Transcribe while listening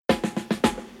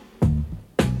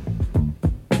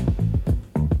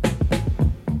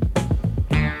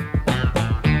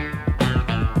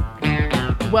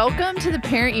Welcome to the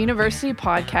Parent University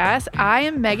podcast. I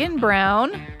am Megan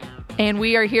Brown, and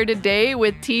we are here today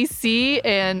with TC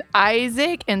and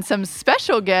Isaac and some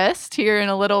special guests here in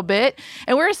a little bit.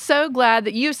 And we're so glad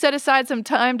that you've set aside some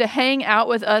time to hang out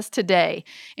with us today.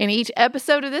 In each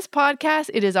episode of this podcast,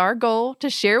 it is our goal to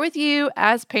share with you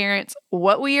as parents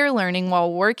what we are learning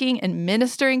while working and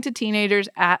ministering to teenagers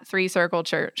at Three Circle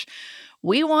Church.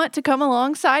 We want to come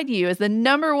alongside you as the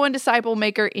number one disciple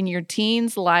maker in your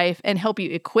teen's life and help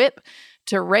you equip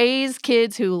to raise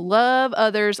kids who love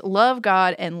others, love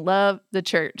God, and love the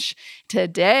church.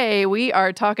 Today, we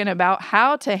are talking about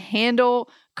how to handle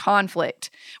conflict.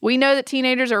 We know that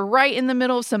teenagers are right in the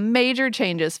middle of some major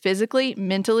changes physically,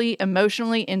 mentally,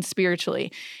 emotionally, and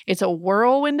spiritually. It's a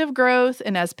whirlwind of growth,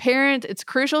 and as parents, it's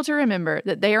crucial to remember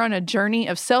that they are on a journey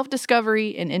of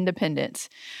self-discovery and independence.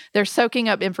 They're soaking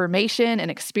up information and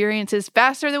experiences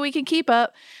faster than we can keep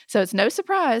up, so it's no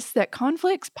surprise that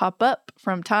conflicts pop up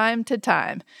from time to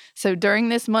time. So during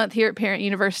this month here at Parent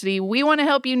University, we want to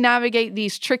help you navigate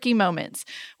these tricky moments,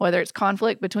 whether it's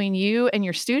conflict between you and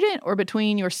your student or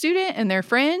between your student and their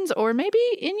friends, or maybe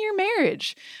in your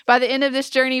marriage. By the end of this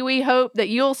journey, we hope that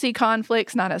you'll see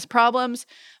conflicts not as problems,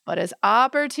 but as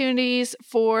opportunities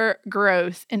for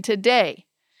growth. And today,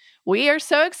 we are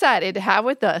so excited to have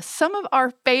with us some of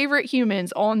our favorite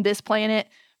humans on this planet,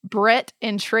 Brett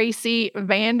and Tracy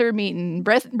Vandermeeden.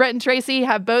 Brett and Tracy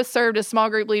have both served as small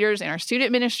group leaders in our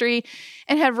student ministry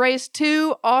and have raised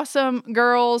two awesome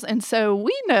girls. And so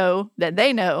we know that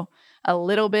they know a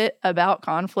little bit about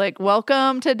conflict.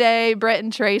 Welcome today, Brett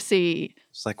and Tracy.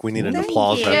 It's like we need an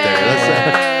applause right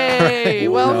there. That's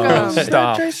welcome. No,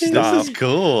 stop. This is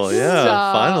cool.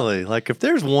 Yeah, finally. Like if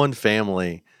there's one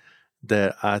family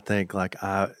that I think like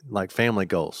family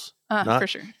goals. For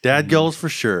sure. Dad goals for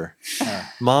sure.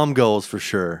 Mom goals for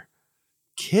sure.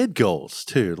 Kid goals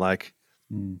too. Like,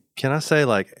 can I say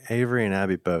like Avery and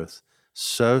Abby both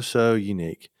so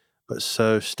unique, but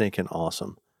so stinking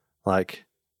awesome. Like,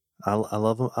 I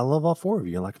love them. I love all four of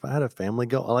you. Like if I had a family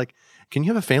goal, can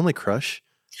you have a family crush?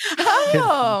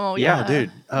 Oh, yeah.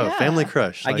 Dude. Oh, yeah. Family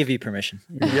crush. I give you permission.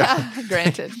 Yeah.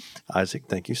 Granted. Isaac,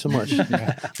 thank you so much.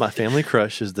 My family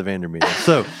crush is the Vandermeeden.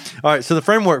 So, all right. So the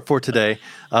framework for today,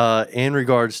 in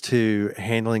regards to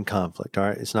handling conflict, all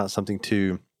right, it's not something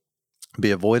to be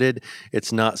avoided.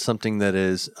 It's not something that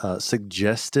is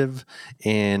suggestive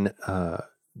in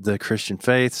the Christian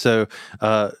faith. So,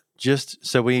 just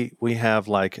so we have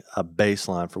like a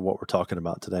baseline for what we're talking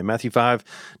about today. Matthew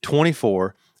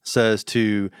 5:24 says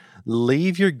to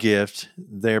leave your gift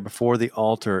there before the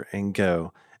altar and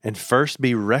go, and first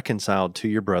be reconciled to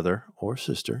your brother or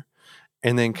sister,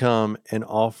 and then come and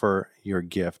offer your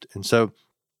gift. And so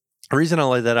the reason I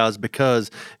lay that out is because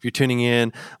if you're tuning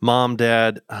in, mom,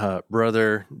 dad,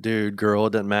 brother, dude, girl,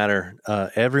 it doesn't matter.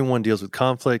 Everyone deals with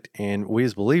conflict, and we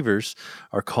as believers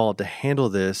are called to handle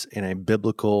this in a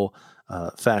biblical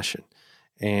fashion.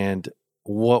 And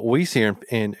what we see,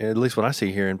 and at least what I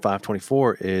see here in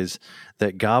 5:24, is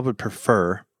that God would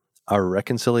prefer our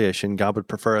reconciliation. God would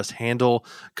prefer us handle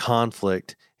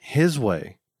conflict His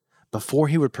way before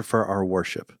He would prefer our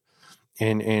worship.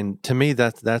 And to me,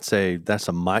 that's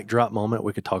a mic drop moment.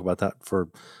 We could talk about that for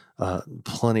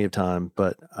plenty of time,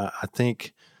 but I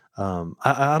think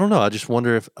I don't know. I just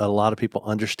wonder if a lot of people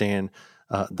understand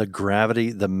the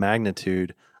gravity, the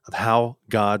magnitude of how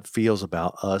God feels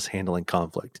about us handling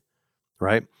conflict.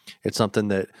 Right? It's something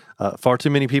that far too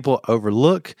many people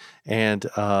overlook. And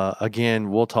again,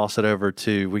 we'll toss it over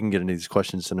to. We can get into these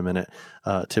questions in a minute.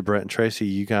 To Brett and Tracy,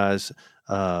 you guys.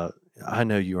 I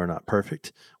know you are not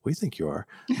perfect. We think you are,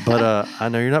 but I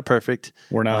know you're not perfect.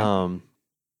 We're not.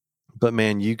 But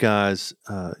man, you guys,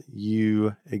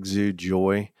 you exude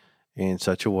joy in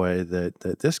such a way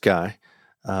that this guy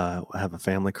have a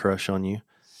family crush on you,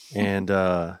 and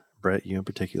Brett, you in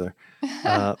particular.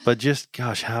 But just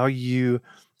gosh, how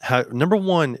number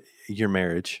one, your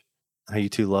marriage, how you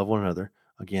two love one another.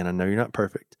 Again, I know you're not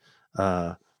perfect.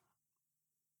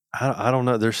 I don't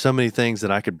know. There's so many things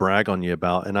that I could brag on you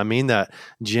about, and I mean that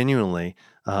genuinely.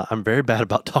 I'm very bad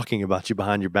about talking about you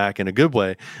behind your back in a good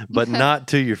way, but not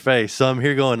to your face. So I'm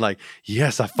here going like,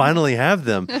 yes, I finally have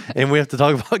them, and we have to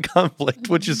talk about conflict,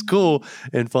 which is cool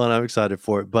and fun. I'm excited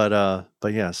for it, but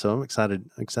yeah. So I'm excited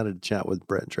to chat with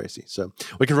Brett and Tracy. So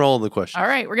we can roll on the question. All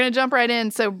right, we're going to jump right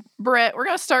in. So Brett, we're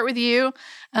going to start with you,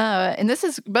 and this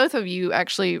is both of you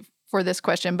actually for this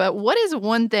question. But what is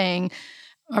one thing?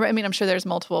 I mean, I'm sure there's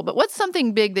multiple, but what's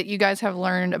something big that you guys have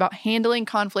learned about handling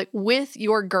conflict with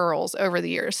your girls over the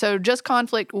years? So just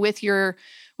conflict with your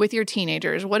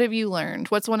teenagers. What have you learned?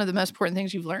 What's one of the most important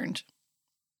things you've learned?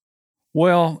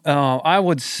 Well, I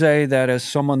would say that as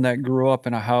someone that grew up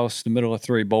in a house, the middle of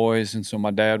 3 boys, and so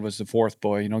my dad was the 4th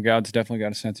boy, God's definitely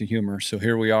got a sense of humor. So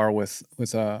here we are with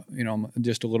just a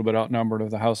little bit outnumbered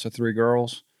with a house of 3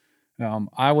 girls.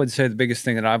 I would say the biggest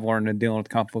thing that I've learned in dealing with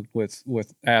conflict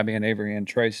with Abby and Avery and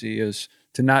Tracy is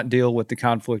to not deal with the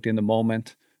conflict in the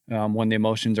moment when the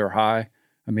emotions are high.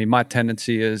 I mean, my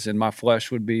tendency is, and my flesh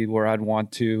would be where I'd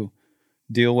want to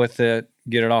deal with it,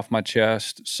 get it off my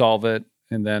chest, solve it,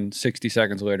 and then 60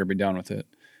 seconds later be done with it.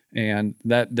 And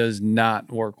that does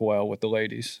not work well with the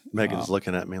ladies. Megan's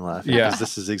looking at me laughing yeah. because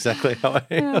this is exactly how I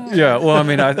am. Yeah. Well, I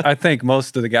mean, I think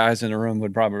most of the guys in the room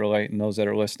would probably relate, and those that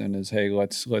are listening is, hey,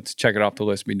 let's check it off the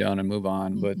list, be done, and move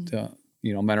on. Mm-hmm. But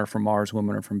men are from Mars,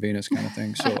 women are from Venus, kind of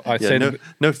thing. So I say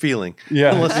no feeling.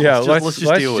 Yeah, let's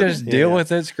just deal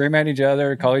with it. it, scream at each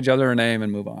other, call each other a name,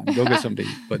 and move on. Go get some deep.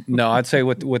 But no, I'd say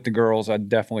with the girls, I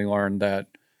definitely learned that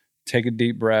take a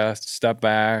deep breath, step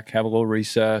back, have a little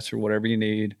recess or whatever you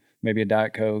need, maybe a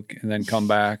Diet Coke, and then come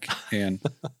back and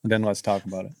then let's talk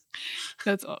about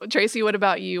it. Tracy, what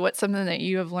about you? What's something that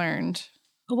you have learned?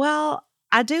 Well,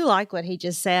 I do like what he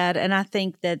just said, and I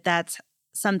think that that's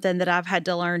something that I've had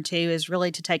to learn too, is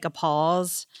really to take a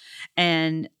pause,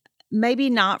 and maybe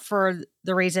not for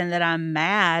the reason that I'm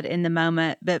mad in the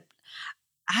moment, but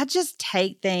I just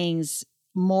take things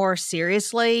more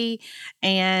seriously,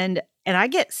 and I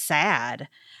get sad.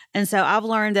 And so I've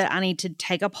learned that I need to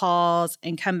take a pause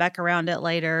and come back around it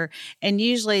later. And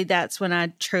usually that's when I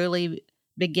truly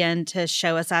begin to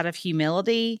show a side of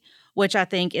humility, which I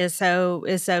think is so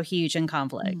huge in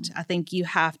conflict. I think you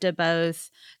have to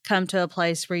both come to a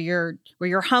place where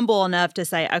you're humble enough to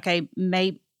say, okay,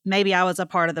 maybe I was a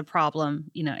part of the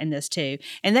problem, in this too.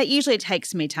 And that usually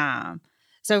takes me time.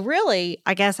 So really,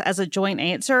 I guess as a joint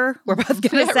answer, we're both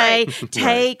going to say,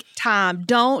 take time.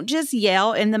 Don't just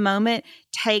yell in the moment.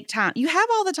 Take time. You have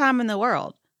all the time in the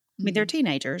world. I mean, they're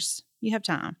teenagers. You have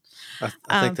time.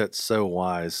 I think that's so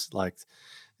wise. Like,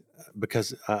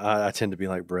 because I tend to be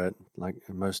like Brett, like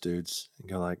most dudes, and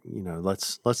go like,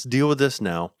 let's deal with this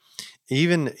now.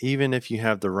 Even if you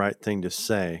have the right thing to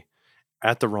say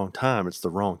at the wrong time, it's the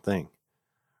wrong thing,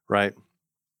 right?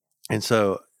 And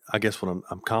so I guess what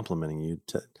I'm complimenting you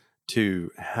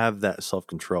to have that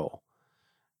self-control.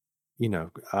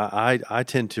 I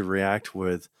tend to react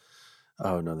with,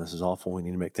 oh no, this is awful. We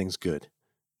need to make things good.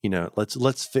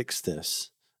 Let's fix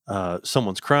this.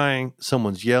 Someone's crying,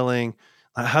 someone's yelling.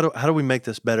 How do we make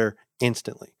this better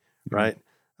instantly? Right.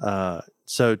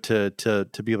 So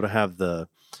to be able to have the,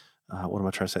 what am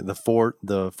I trying to say?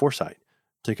 The foresight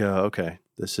to go, okay,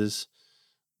 this is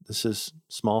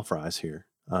small fries here.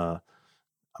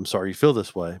 I'm sorry you feel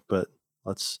this way, but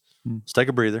let's take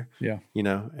a breather,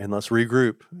 and let's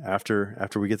regroup after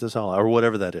we get this all out, or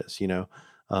whatever that is, I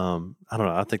don't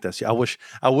know. I think that's, I wish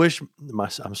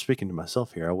I'm speaking to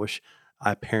myself here. I wish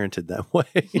I parented that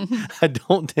way. I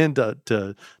don't tend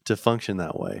to function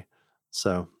that way.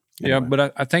 So anyway. Yeah,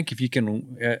 but I think if you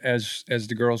can, as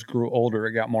the girls grew older,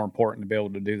 it got more important to be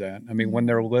able to do that. I mean, when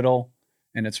they're little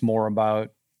and it's more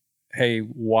about, hey,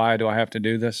 why do I have to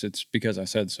do this? It's because I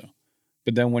said so.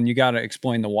 But then when you got to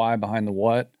explain the why behind the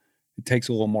what, it takes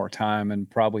a little more time and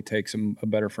probably takes a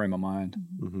better frame of mind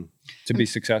to be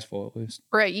successful, at least.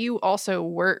 Right. You also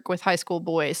work with high school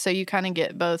boys, so you kind of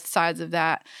get both sides of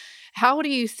that. How do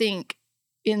you think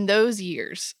in those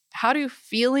years, how do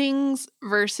feelings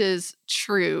versus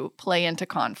true play into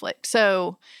conflict?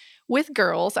 So with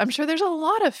girls, I'm sure there's a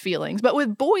lot of feelings, but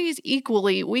with boys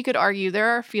equally, we could argue there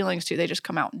are feelings too. They just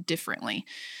come out differently.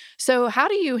 So how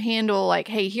do you handle like,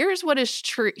 hey, here's what is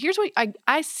true. Here's what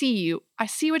I see you. I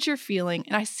see what you're feeling,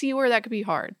 and I see where that could be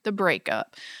hard. The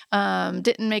breakup,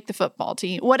 didn't make the football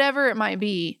team, whatever it might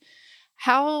be.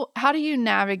 How do you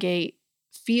navigate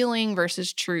feeling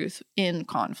versus truth in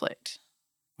conflict?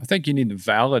 I think you need to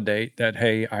validate that,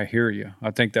 hey, I hear you.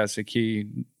 I think that's the key,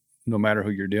 no matter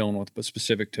who you're dealing with, but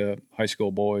specific to high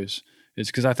school boys, is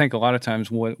because I think a lot of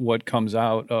times what comes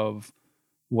out of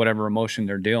whatever emotion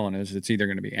they're dealing is, it's either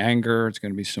going to be anger, it's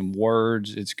going to be some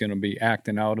words, it's going to be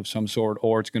acting out of some sort,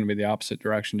 or it's going to be the opposite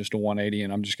direction, just a 180,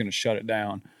 and I'm just going to shut it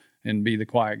down and be the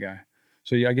quiet guy.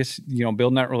 So yeah, I guess,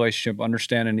 building that relationship,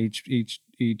 understanding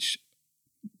each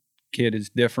kid is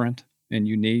different and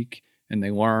unique, and they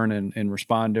learn and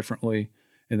respond differently.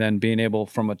 And then being able,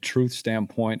 from a truth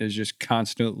standpoint, is just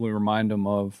constantly remind them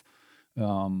of,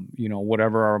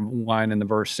 whatever our line in the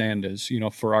verse sand is.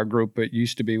 For our group, it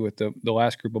used to be with the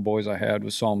last group of boys I had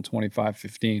was Psalm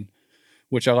 25:15,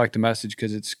 which I like the message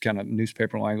because it's kind of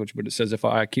newspaper language, but it says, if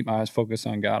I keep my eyes focused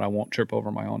on God, I won't trip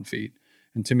over my own feet.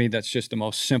 And to me, that's just the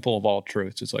most simple of all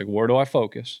truths. It's like, where do I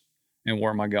focus and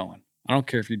where am I going? I don't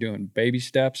care if you're doing baby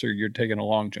steps or you're taking a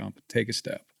long jump. Take a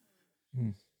step.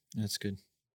 That's good.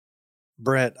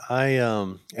 Brett,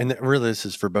 and really this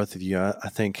is for both of you. I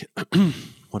think,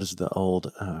 what is the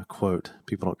old quote?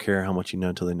 People don't care how much you know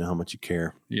until they know how much you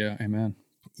care. Yeah, amen.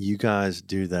 You guys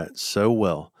do that so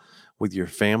well with your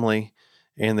family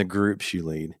and the groups you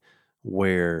lead,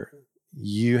 where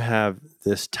you have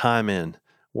this time in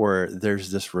where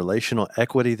there's this relational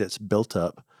equity that's built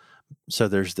up. So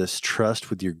there's this trust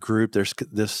with your group. There's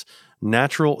this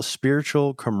natural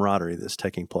spiritual camaraderie that's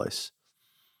taking place.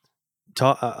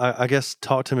 Talk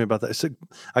to me about that. So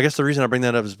I guess the reason I bring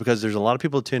that up is because there's a lot of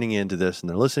people tuning into this and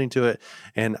they're listening to it.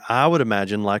 And I would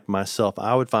imagine, like myself,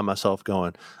 I would find myself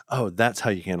going, oh, that's how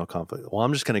you handle conflict. Well,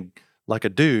 I'm just going to, like a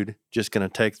dude, just going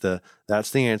to take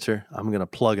that's the answer. I'm going to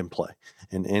plug and play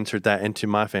and insert that into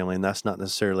my family. And that's not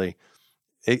necessarily,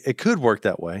 it could work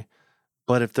that way.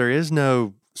 But if there is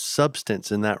no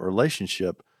substance in that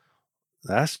relationship,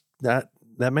 that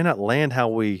may not land how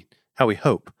we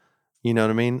hope. You know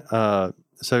what I mean?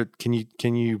 So can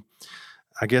you,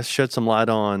 I guess, shed some light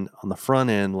on the front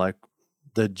end, like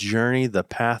the journey, the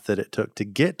path that it took to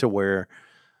get to where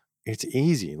it's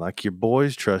easy. Like your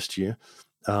boys trust you,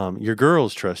 your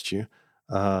girls trust you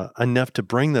enough to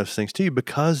bring those things to you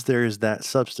because there is that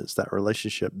substance, that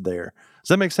relationship there. Does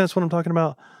that make sense what I'm talking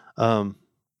about?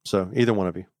 So either one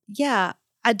of you. Yeah,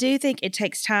 I do think it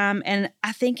takes time. And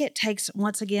I think it takes,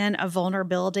 once again, a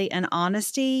vulnerability and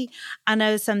honesty. I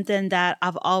know something that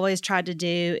I've always tried to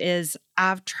do is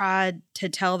I've tried to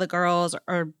tell the girls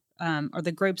or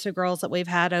the groups of girls that we've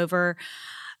had over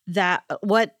that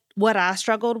what I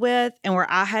struggled with and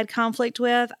where I had conflict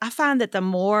with. I find that the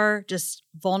more just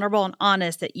vulnerable and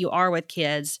honest that you are with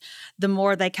kids, the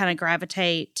more they kind of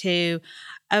gravitate to,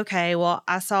 okay, well,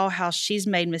 I saw how she's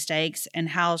made mistakes and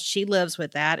how she lives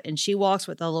with that and she walks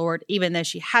with the Lord, even though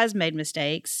she has made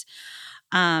mistakes.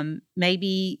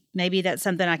 Maybe that's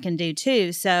something I can do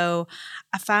too. So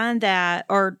I find that,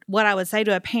 or what I would say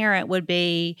to a parent would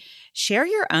be, share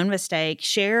your own mistakes,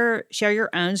 share your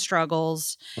own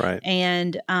struggles, right?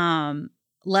 And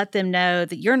let them know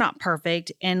that you're not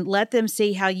perfect, and let them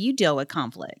see how you deal with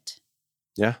conflict.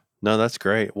 Yeah, no, that's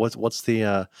great. What's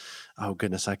the? Oh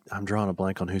goodness, I'm drawing a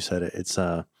blank on who said it. It's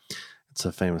a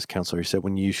famous counselor. He said,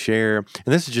 when you share, and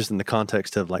this is just in the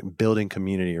context of like building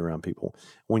community around people,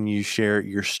 when you share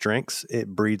your strengths, it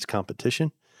breeds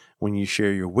competition. When you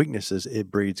share your weaknesses, it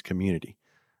breeds community,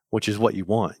 which is what you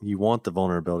want. You want the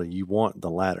vulnerability. You want the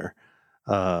ladder.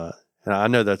 And I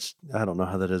know I don't know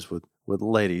how that is with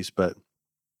ladies, but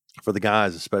for the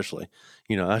guys especially,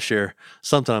 I share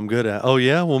something I'm good at. Oh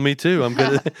yeah, well me too. I'm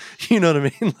good at, you know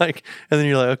what I mean? Like, and then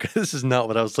you're like, okay, this is not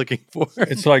what I was looking for.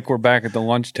 It's like we're back at the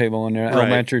lunch table in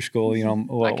elementary school.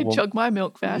 I can chug my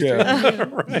milk faster. Yeah.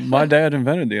 Right. My dad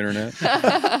invented the internet.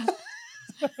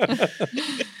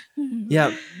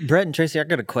 Yeah, Brett and Tracy, I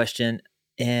got a question,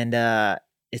 and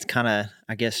it's kind of,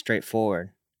 I guess,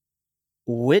 straightforward.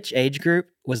 Which age group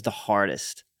was the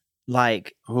hardest?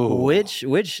 Like,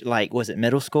 which, like, was it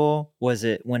middle school? Was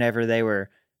it whenever they were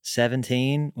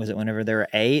 17? Was it whenever they were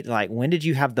 8? Like, when did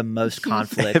you have the most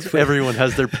conflict? Everyone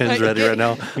has their pens ready right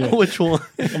now. Yeah. Which one?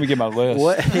 Let me get my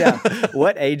list.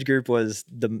 What age group was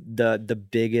the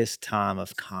biggest time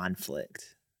of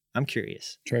conflict? I'm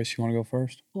curious. Tracy, you want to go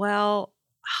first? Well,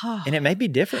 and it may be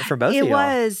different for both of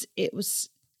y'all.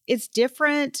 It's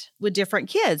different with different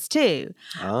kids too.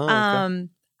 Oh, okay.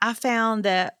 I found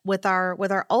that with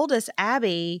our oldest,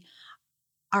 Abby,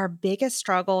 our biggest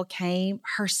struggle came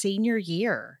her senior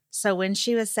year. So when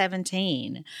she was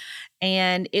 17,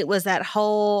 and it was that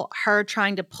whole her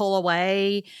trying to pull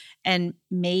away and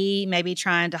me maybe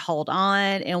trying to hold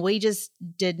on. And we just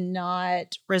did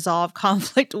not resolve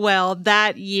conflict well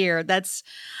that year.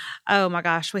 Oh my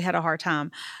gosh, we had a hard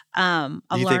time. Do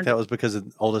you think that was because of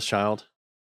the oldest child?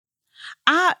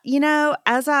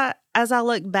 As I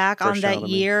look back on that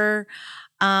year,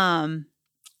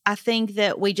 I think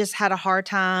that we just had a hard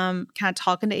time kind of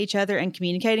talking to each other and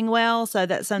communicating well. So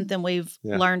that's something we've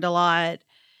learned a lot.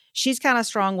 She's kind of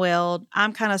strong-willed.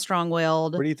 I'm kind of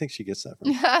strong-willed. Where do you think she gets that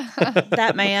from?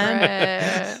 That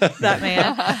man. That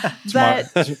man.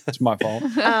 It's my fault.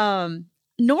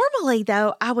 Normally,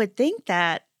 though, I would think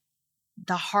that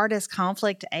the hardest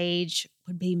conflict age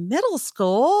would be middle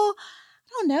school.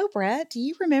 I don't know, Brett. Do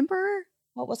you remember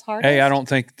what was hardest? Hey, I don't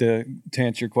think to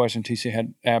answer your question, TC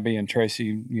had Abby and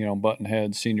Tracy, button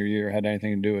heads senior year had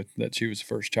anything to do with that she was the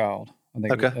first child. I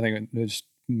think it was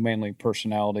mainly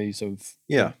personalities of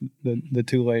the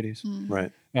two ladies.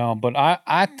 Right. But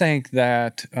I think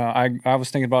that I was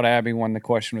thinking about Abby when the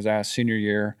question was asked senior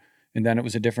year, and then it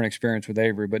was a different experience with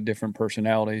Avery, but different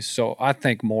personalities. So I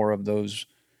think more of those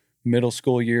middle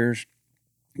school years,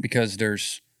 because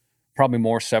there's probably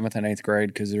more 7th and 8th grade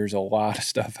because there's a lot of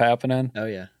stuff happening. Oh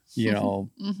yeah. You know,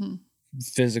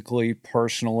 physically,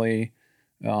 personally.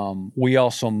 We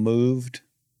also moved.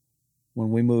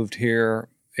 When we moved here,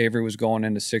 Avery was going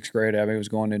into 6th grade. Abby was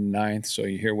going into 9th. So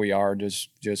here we are, just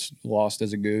lost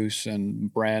as a goose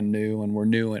and brand new. And we're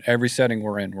new in every setting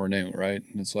we're in. We're new, right?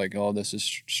 And it's like, oh, this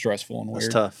is stressful and weird.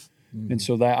 It's tough. And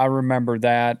so that I remember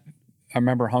that. I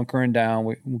remember hunkering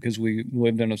down because we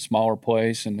lived in a smaller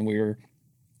place and we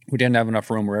didn't have enough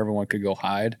room where everyone could go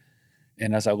hide.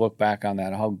 And as I look back on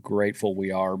that, how grateful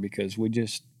we are because we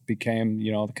just became,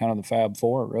 you know, kind of the Fab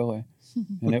Four, really.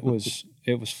 And it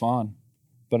was fun.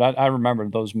 But I remember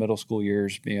those middle school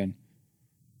years being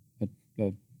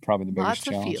probably the biggest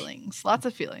challenge. Lots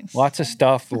of feelings. Lots of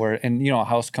stuff where, and you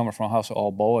know, coming from a house of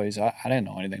all boys, I didn't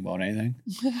know anything about anything.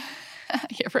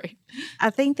 Yeah, right. I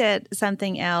think that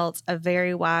something else a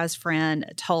very wise friend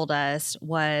told us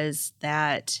was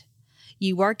that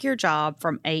you work your job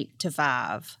from 8 to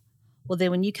 5. Well,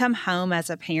 then when you come home as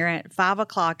a parent, 5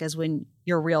 o'clock is when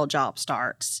your real job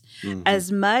starts.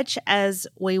 As much as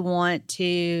we want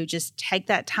to just take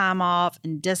that time off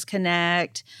and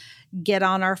disconnect, get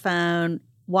on our phone,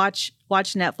 watch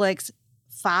Netflix,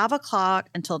 5 o'clock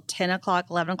until 10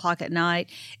 o'clock, 11 o'clock at night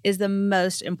is the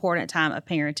most important time of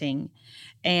parenting.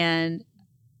 And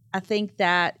I think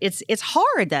that it's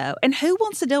hard though. And who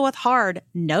wants to deal with hard?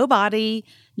 Nobody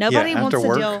wants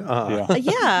to deal.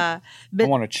 Yeah. But I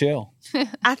want to chill.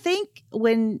 I think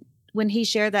when he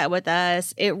shared that with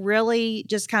us, it really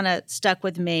just kind of stuck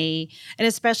with me. And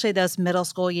especially those middle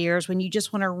school years when you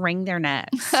just want to wring their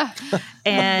necks.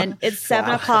 And it's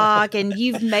 7 o'clock and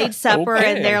you've made supper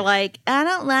and they're like, I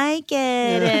don't like it.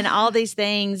 And all these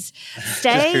things.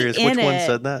 Stay Just curious, in which it. one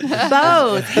said that?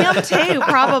 Both. Him too,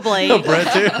 probably.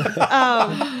 Brett too.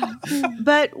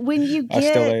 But when you I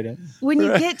still ate it. when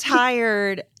you get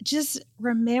tired, just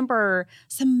remember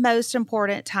the most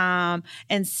important time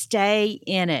and stay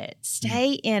in it.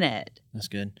 Stay in it. That's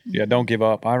good. Yeah, don't give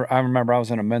up. I remember I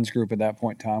was in a men's group at that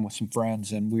point in time with some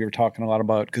friends, and we were talking a lot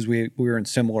about, because we were in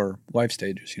similar life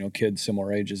stages, you know, kids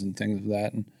similar ages and things like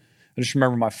that. And I just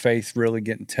remember my faith really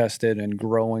getting tested and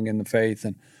growing in the faith.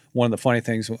 And one of the funny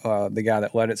things the guy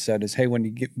that led it said is, hey,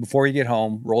 before you get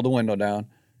home, roll the window down,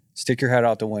 stick your head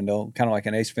out the window, kind of like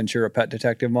an Ace Ventura Pet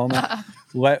Detective moment.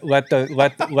 let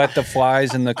the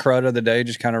flies and the crud of the day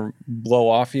just kind of blow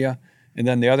off you. And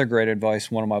then the other great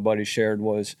advice one of my buddies shared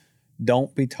was,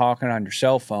 don't be talking on your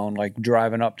cell phone like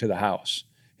driving up to the house.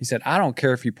 He said, I don't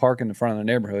care if you park in the front of the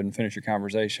neighborhood and finish your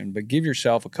conversation, but give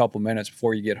yourself a couple minutes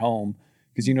before you get home.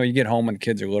 Because, you know, you get home when the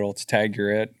kids are little, it's tag you're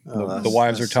it. The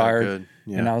wives are tired. So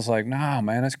yeah. And I was like, nah,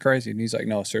 man, that's crazy. And he's like,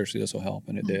 no, seriously, this will help.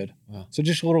 And it did. Wow. So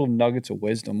just little nuggets of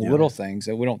wisdom, little things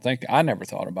that we don't think, I never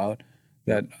thought about,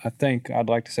 that I think I'd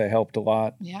like to say helped a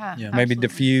lot. Yeah. Maybe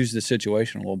diffuse the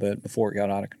situation a little bit before it got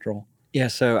out of control. Yeah,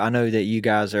 so I know that you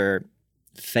guys are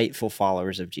faithful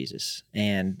followers of Jesus,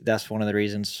 and that's one of the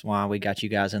reasons why we got you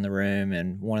guys in the room,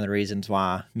 and one of the reasons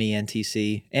why me and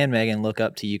TC and Megan look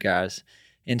up to you guys.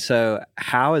 And so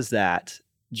how is that,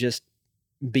 just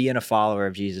being a follower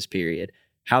of Jesus, period,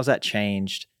 how's that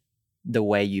changed the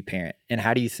way you parent? And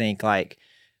how do you think, like,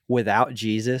 without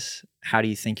Jesus, how do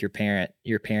you think your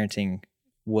parenting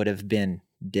would have been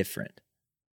different?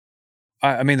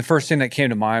 I mean, the first thing that came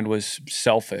to mind was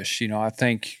selfish. You know, I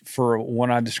think for when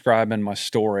I describe in my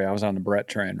story, I was on the Brett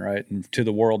train, right? And to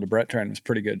the world, the Brett train was a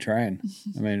pretty good train.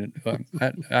 I mean,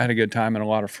 I had a good time in a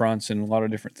lot of fronts and a lot of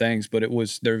different things, but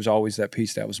there was always that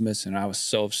piece that was missing. I was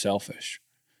so selfish.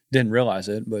 Didn't realize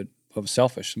it, but I was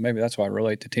selfish. So maybe that's why I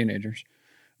relate to teenagers.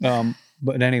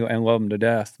 But anyway, and love them to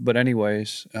death. But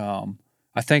anyways,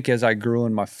 I think as I grew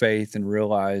in my faith and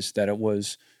realized that it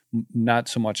was not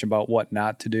so much about what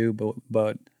not to do,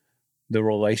 but the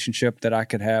relationship that I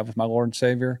could have with my Lord and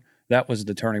Savior, that was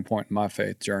the turning point in my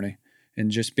faith journey.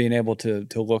 And just being able to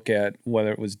look at whether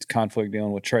it was conflict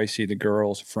dealing with Tracy, the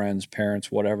girls, friends,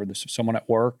 parents, whatever, someone at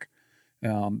work,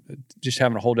 just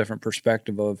having a whole different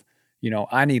perspective of, you know,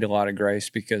 I need a lot of grace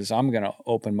because I'm going to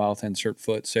open mouth, insert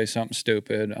foot, say something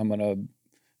stupid. I'm going to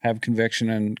have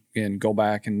conviction and go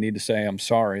back and need to say I'm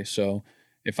sorry. So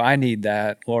if I need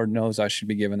that, Lord knows I should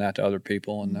be giving that to other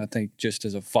people. And I think just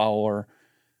as a follower,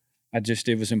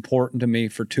 it was important to me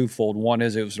for twofold. One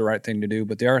is it was the right thing to do.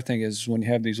 But the other thing is when you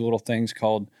have these little things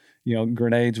called, you know,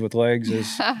 grenades with legs, as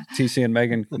TC and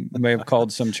Megan may have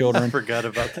called some children. I forgot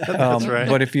about that. That's right.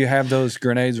 But if you have those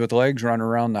grenades with legs running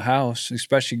around the house,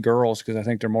 especially girls, because I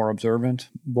think they're more observant.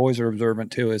 Boys are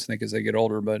observant too, I think, as they get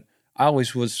older. But I always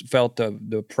felt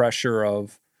the pressure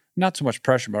of, not so much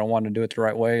pressure, but I wanted to do it the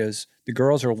right way, is the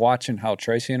girls are watching how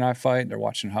Tracy and I fight. They're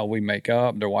watching how we make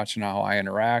up. They're watching how I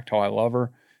interact, how I love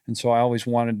her. And so I always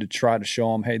wanted to try to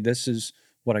show them, hey, this is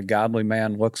what a godly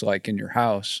man looks like in your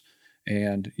house.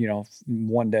 And,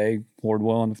 one day, Lord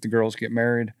willing, if the girls get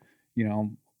married,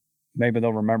 maybe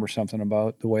they'll remember something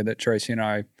about the way that Tracy and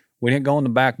I, we didn't go in the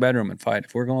back bedroom and fight.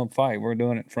 If we're going to fight, we're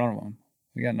doing it in front of them.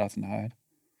 We got nothing to hide.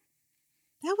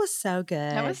 That was so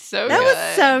good. That was so That good.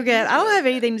 was so good. I don't have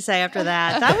anything to say after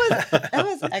that. That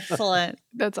was excellent.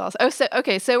 That's awesome. Oh,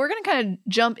 so we're going to kind of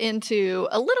jump into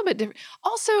a little bit different.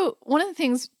 Also, one of the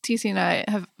things TC and I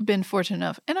have been fortunate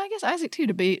enough, and I guess Isaac too,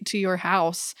 to be to your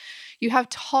house. You have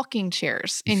talking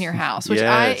chairs in your house, which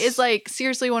is like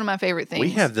seriously one of my favorite things.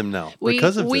 We have them now we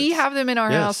because of we this. have them in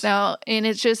our house now, and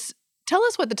it's just. Tell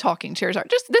us what the talking chairs are.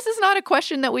 This is not a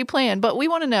question that we planned, but we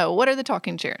want to know, what are the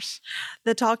talking chairs?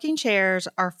 The talking chairs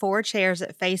are 4 chairs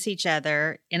that face each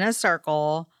other in a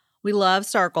circle. We love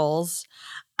circles.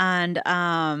 And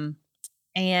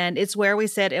it's where we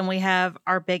sit and we have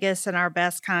our biggest and our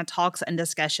best kind of talks and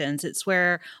discussions. It's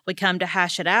where we come to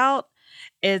hash it out.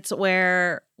 It's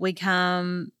where we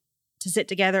come to sit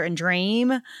together and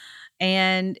dream.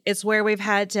 And it's where we've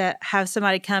had to have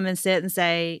somebody come and sit and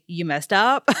say, you messed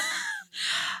up.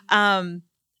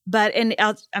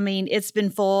 It's been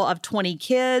full of 20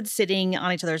 kids sitting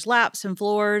on each other's laps and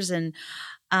floors. And,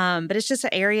 but it's just an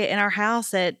area in our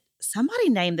house that somebody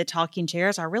named the talking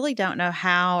chairs. I really don't know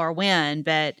how or when,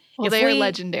 but they are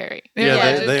legendary.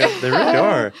 Yeah, they really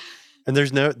are. And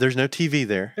there's no TV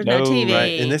there. There's no TV.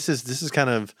 Right. And this is kind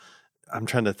of, I'm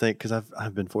trying to think, because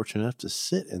I've been fortunate enough to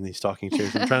sit in these talking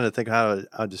chairs. I'm trying to think how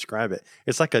to describe it.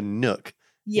 It's like a nook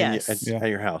at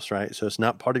your house, right? So it's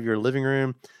not part of your living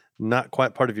room, not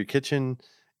quite part of your kitchen.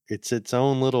 It's its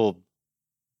own little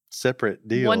separate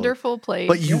deal. Wonderful place.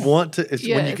 But you want to, it's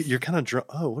when you're kind of drawn,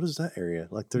 oh, what is that area?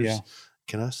 Like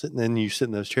can I sit? And then you sit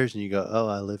in those chairs and you go, oh,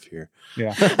 I live here.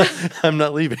 Yeah. I'm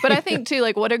not leaving. But I think too,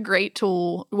 like what a great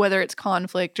tool, whether it's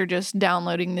conflict or just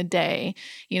downloading the day,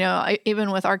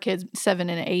 even with our kids 7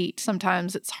 and 8,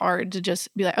 sometimes it's hard to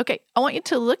just be like, okay, I want you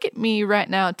to look at me right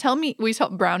now. Tell me, we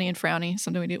talk brownie and frowny,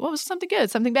 something we do. What was something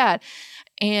good, something bad?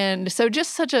 And so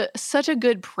just such a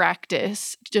good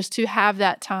practice just to have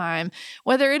that time,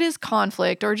 whether it is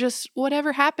conflict or just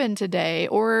whatever happened today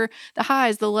or the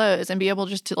highs, the lows, and be able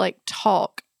just to like talk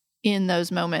in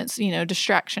those moments,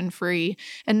 distraction free,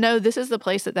 and know this is the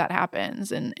place that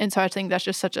happens. And so I think that's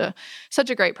just such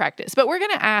a great practice. But we're going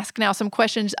to ask now some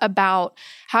questions about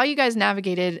how you guys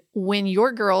navigated when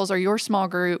your girls or your small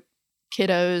group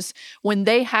kiddos, when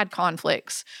they had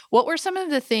conflicts. What were some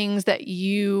of the things that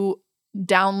you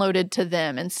downloaded to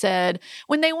them and said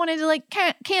when they wanted to like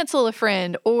cancel a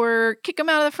friend or kick them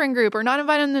out of the friend group or not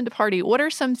invite them to the party? What are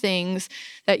some things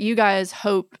that you guys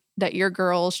hope that your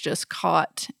girls just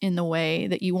caught in the way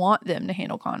that you want them to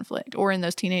handle conflict? Or in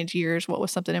those teenage years, what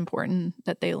was something important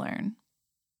that they learned?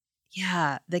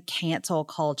 Yeah, the cancel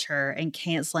culture and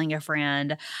canceling a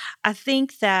friend. I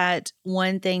think that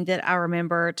one thing that I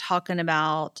remember talking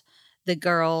about the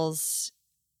girls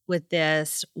with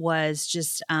this was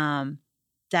just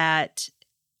that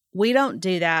we don't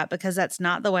do that because that's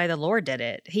not the way the Lord did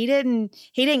it. He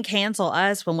didn't cancel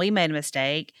us when we made a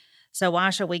mistake. So why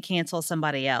should we cancel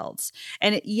somebody else?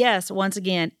 And yes, once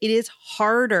again, it is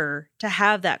harder to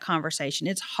have that conversation.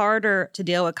 It's harder to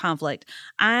deal with conflict.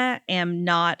 I am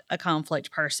not a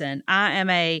conflict person. I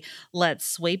am let's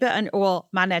sweep it under. Well,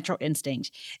 my natural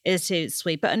instinct is to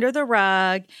sweep it under the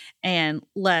rug and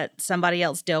let somebody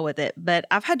else deal with it. But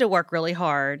I've had to work really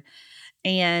hard.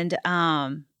 And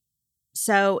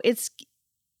so it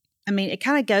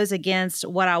kind of goes against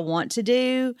what I want to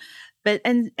do. But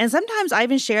and sometimes I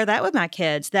even share that with my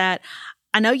kids that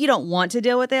I know you don't want to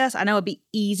deal with this. I know it'd be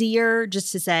easier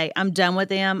just to say, I'm done with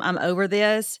them. I'm over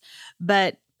this.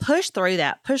 But push through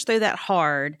that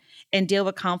hard and deal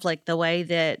with conflict the way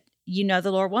that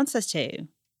the Lord wants us to.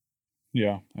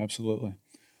 Yeah, absolutely.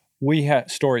 We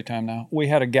had story time now. We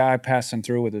had a guy passing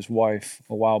through with his wife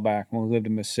a while back when we lived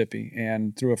in Mississippi,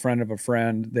 and through a friend of a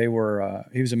friend, they were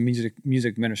he was a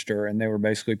music minister, and they were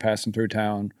basically passing through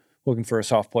town looking for a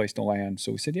soft place to land.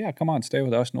 So we said, yeah, come on, stay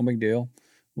with us. No big deal.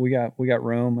 We got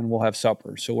room and we'll have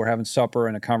supper. So we're having supper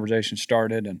and a conversation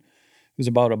started, and it was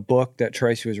about a book that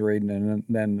Tracy was reading. And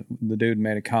then the dude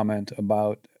made a comment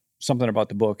about something about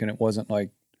the book, and it wasn't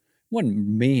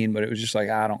mean, but it was just like,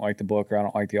 I don't like the book or I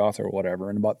don't like the author or whatever.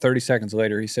 And about 30 seconds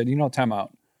later, he said, time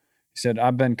out. He said,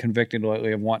 I've been convicted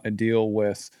lately of wanting to deal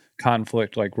with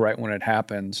conflict like right when it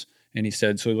happens. And he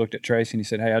said, so he looked at Tracy and he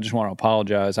said, hey, I just want to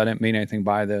apologize. I didn't mean anything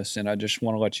by this. And I just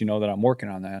want to let you know that I'm working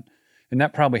on that. And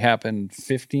that probably happened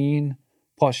 15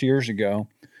 plus years ago.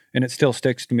 And it still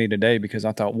sticks to me today because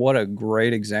I thought, what a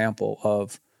great example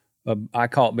of I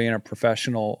call it being a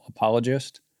professional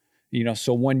apologist.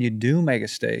 So when you do make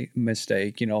a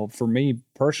mistake, for me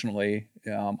personally,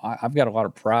 I've got a lot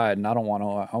of pride, and I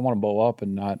want to blow up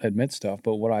and not admit stuff.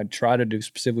 But what I try to do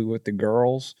specifically with the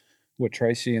girls, with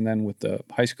Tracy, and then with the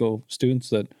high school students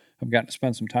that I've gotten to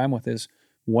spend some time with is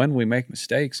when we make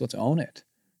mistakes, let's own it.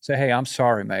 Say, hey, I'm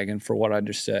sorry, Megan, for what I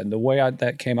just said. And the way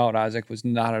that came out, Isaac, was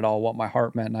not at all what my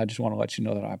heart meant. And I just want to let you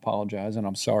know that I apologize and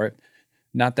I'm sorry.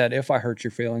 Not that if I hurt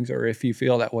your feelings or if you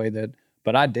feel that way,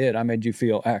 but I did. I made you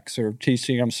feel X. Or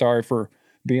TC, I'm sorry for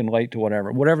being late to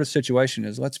whatever. Whatever the situation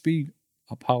is, let's be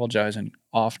apologizing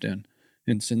often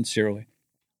and sincerely.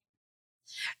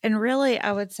 And really,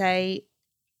 I would say,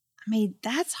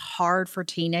 that's hard for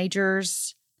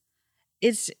teenagers.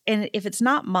 And if it's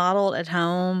not modeled at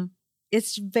home,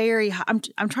 it's very.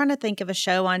 I'm trying to think of a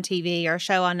show on TV or a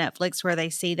show on Netflix where they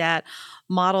see that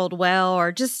modeled well,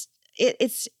 or just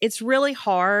it's really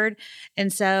hard.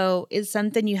 And so it's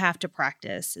something you have to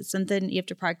practice. It's something you have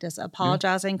to practice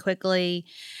apologizing quickly,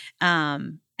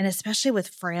 and especially with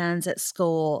friends at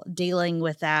school, dealing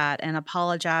with that and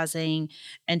apologizing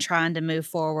and trying to move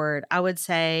forward. I would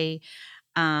say,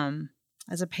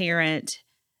 as a parent,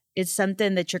 it's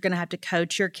something that you're going to have to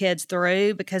coach your kids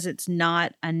through because it's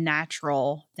not a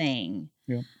natural thing.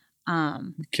 Yeah.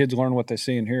 Kids learn what they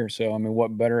see and hear. So,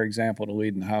 what better example to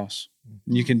lead in the house?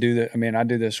 You can do that. I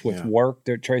do this with work.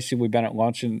 Tracy, we've been at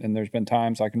lunch and there's been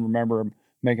times I can remember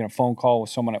making a phone call with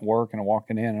someone at work and I'm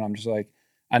walking in and I'm just like,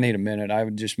 I need a minute. I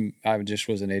just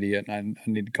was an idiot and I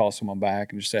need to call someone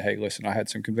back and just say, hey, listen, I had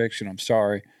some conviction. I'm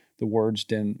sorry. The words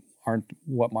aren't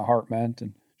what my heart meant.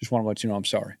 And just want to let you know I'm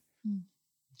sorry.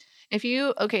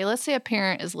 Let's say a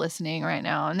parent is listening right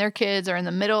now and their kids are in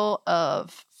the middle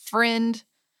of friend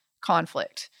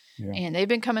conflict and they've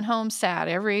been coming home sad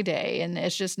every day and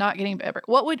it's just not getting better.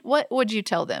 What would you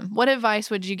tell them? What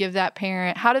advice would you give that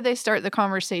parent? How do they start the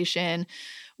conversation?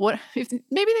 What if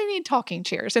maybe they need talking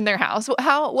chairs in their house?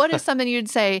 What is something you'd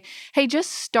say, hey,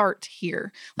 just start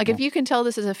here. Like if you can tell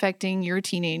this is affecting your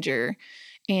teenager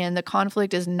and the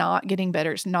conflict is not getting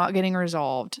better, it's not getting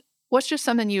resolved. What's just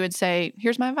something you would say,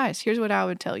 here's my advice, here's what I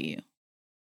would tell you?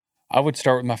 I would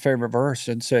start with my favorite verse.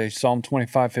 I'd say Psalm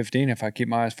 25:15. If I keep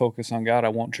my eyes focused on God, I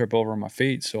won't trip over my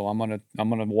feet. So I'm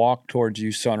gonna walk towards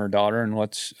you, son or daughter, and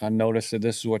I notice that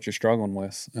this is what you're struggling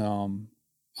with. I'm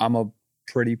a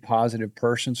pretty positive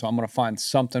person, so I'm gonna find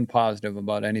something positive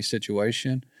about any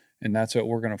situation, and that's what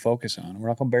we're gonna focus on. We're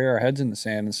not gonna bury our heads in the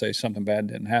sand and say something bad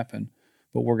didn't happen.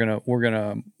 But we're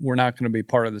not gonna be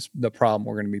part of the problem.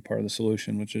 We're gonna be part of the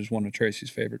solution, which is one of Tracy's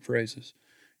favorite phrases.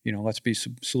 Let's be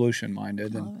solution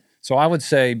minded. And so I would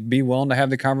say, be willing to have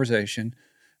the conversation.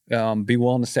 Be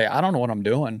willing to say, I don't know what I'm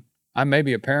doing. I may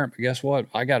be a parent, but guess what?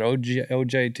 I got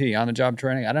OJT, on the job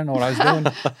training. I didn't know what I was doing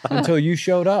until you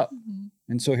showed up. Mm-hmm.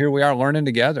 And so here we are learning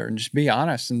together, and just be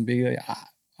honest and be,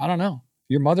 I don't know.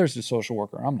 Your mother's a social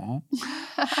worker. I'm not.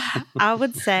 I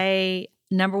would say,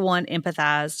 number one,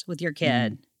 empathize with your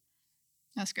kid.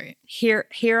 That's great. Hear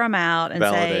them out and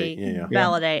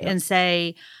validate and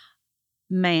say,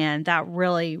 man, that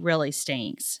really, really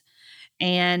stinks.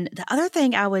 And the other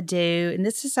thing I would do, and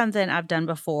this is something I've done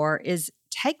before, is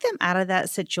take them out of that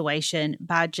situation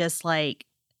by just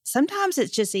sometimes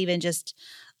it's just even just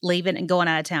leaving and going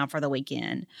out of town for the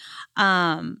weekend.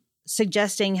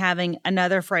 Suggesting having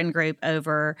another friend group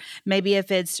over. Maybe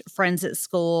if it's friends at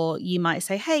school, you might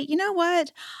say, hey, you know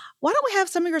what? Why don't we have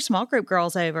some of your small group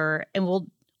girls over and we'll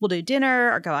do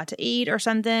dinner or go out to eat or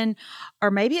something.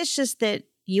 Or maybe it's just that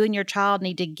you and your child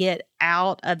need to get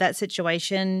out of that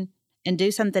situation and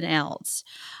do something else.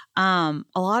 A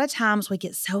lot of times we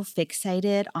get so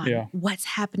fixated on what's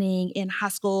happening in high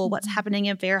school, what's happening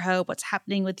in Fairhope, what's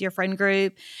happening with your friend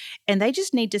group. And they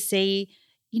just need to see,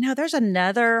 there's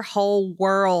another whole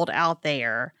world out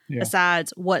there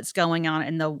besides what's going on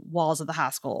in the walls of the high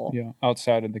school. Yeah,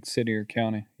 outside of the city or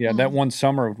county. Yeah, that one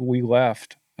summer we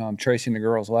left, Tracy and the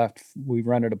girls left. We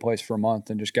rented a place for a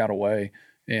month and just got away.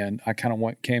 And I kind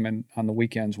of came in on the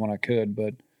weekends when I could.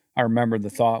 But I remember the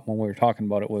thought when we were talking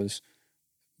about it was,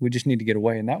 we just need to get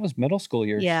away. And that was middle school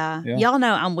years. Yeah. Y'all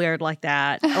know I'm weird like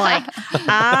that. Like,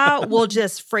 I will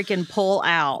just freaking pull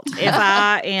out if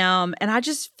I am. And I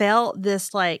just felt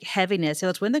this heaviness. It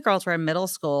was when the girls were in middle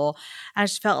school. I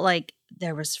just felt like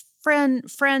there was friend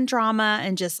drama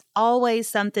and just always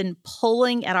something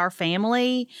pulling at our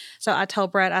family. So I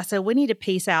told Brett, I said, we need to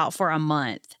peace out for a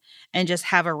month and just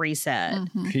have a reset.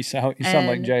 Mm-hmm. Peace out. You sound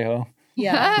like J-Ho.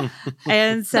 Yeah.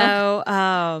 And so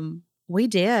we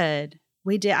did.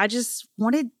 I just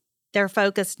wanted their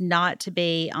focus not to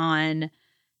be on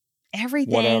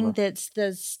everything Whatever. that's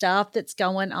the stuff that's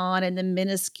going on in the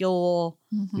minuscule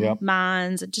Yep.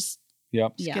 minds. Just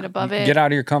Yep. yeah. Get above it. Get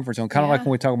out of your comfort zone. Kind of like Yeah.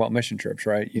 when we talk about mission trips,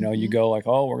 right? You know, you go like,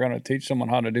 oh, we're going to teach someone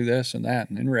how to do this and that.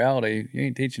 And in reality, you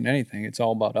ain't teaching anything. It's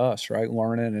all about us, right?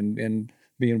 Learning and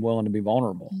being willing to be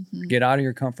vulnerable. Get out of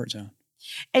your comfort zone.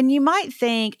 And you might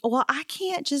think, well, I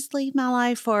can't just leave my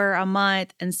life for a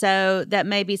month. And so that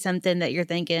may be something that you're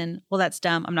thinking, well, that's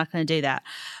dumb. I'm not going to do that.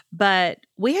 But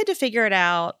we had to figure it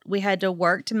out. We had to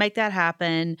work to make that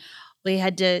happen. We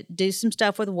had to do some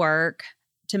stuff with work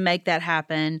to make that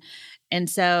happen. And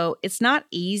so it's not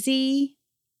easy.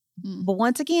 But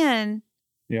once again,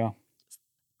 Yeah.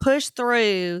 push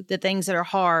through the things that are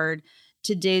hard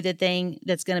to do the thing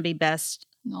that's going to be best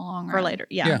In the long for run. later.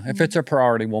 Yeah. If it's a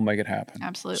priority, we'll make it happen.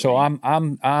 Absolutely. So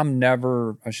I'm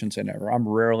never, I shouldn't say never, I'm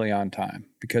rarely on time,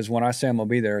 because when I say I'm gonna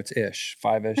be there, it's ish,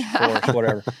 5-ish, 4-ish,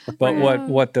 whatever. But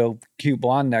what the cute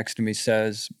blonde next to me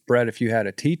says, Brett, if you had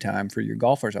a tea time for your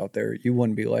golfers out there, you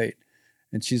wouldn't be late.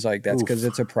 And she's like, that's because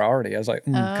it's a priority. I was like,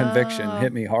 conviction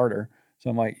hit me harder. So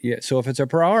I'm like, yeah. So if it's a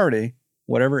priority,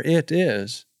 whatever it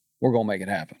is, we're gonna make it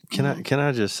happen. Can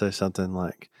I just say something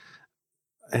like,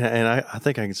 and I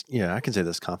think I can say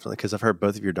this confidently, because I've heard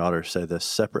both of your daughters say this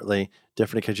separately,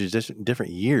 different occasions,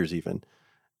 different years even,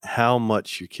 how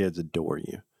much your kids adore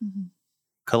you,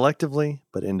 collectively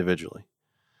but individually.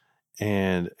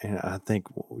 And I think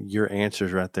your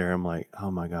answers right there, I'm like,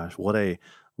 oh my gosh, what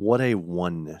a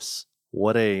oneness,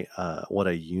 what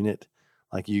a unit,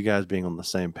 like you guys being on the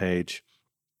same page,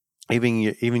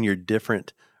 even your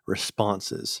different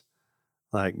responses.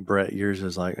 Like Brett, yours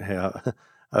is like, hey,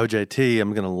 OJT,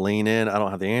 I'm going to lean in. I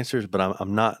don't have the answers, but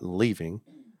I'm not leaving.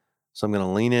 So I'm going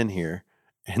to lean in here.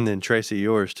 And then Tracy,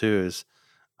 yours too is,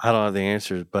 I don't have the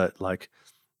answers, but like,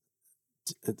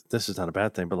 this is not a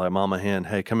bad thing, but like mama hen,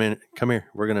 hey, come here.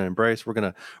 We're going to embrace, we're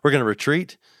going to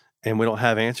retreat, and we don't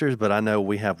have answers, but I know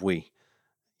we have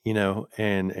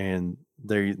and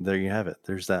there you have it.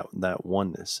 There's that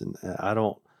oneness. And I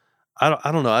don't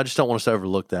know. I just don't want us to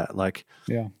overlook that. Like,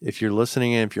 if you're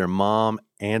listening in, if you're a mom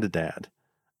and a dad,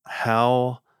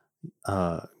 how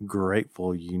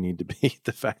grateful you need to be,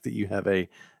 the fact that you have a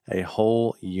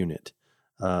whole unit.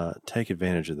 Take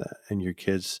advantage of that. And your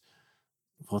kids,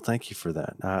 well, thank you for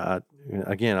that.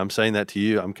 Again, I'm saying that to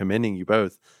you. I'm commending you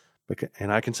both.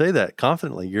 And I can say that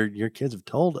confidently. Your kids have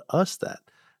told us that,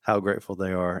 how grateful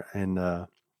they are. And I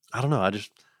don't know.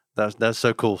 That's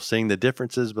so cool, seeing the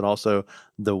differences, but also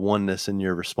the oneness in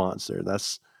your response there.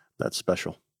 That's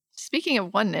special. Speaking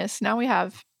of oneness, now we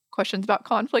have questions about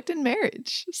conflict in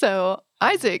marriage. So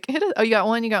Isaac, hit it. Oh, you got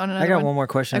one? You got one? I got one more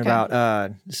question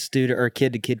about student or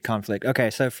kid-to-kid conflict. Okay,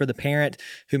 so for the parent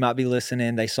who might be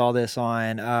listening, they saw this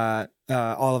on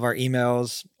all of our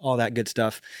emails, all that good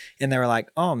stuff, and they were like,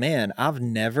 oh man, I've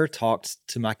never talked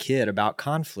to my kid about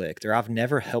conflict, or I've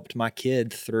never helped my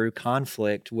kid through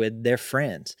conflict with their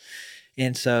friends.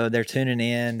 And so they're tuning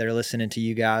in, they're listening to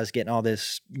you guys, getting all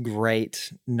this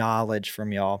great knowledge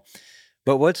from y'all.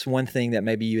 But what's one thing that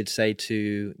maybe you would say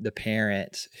to the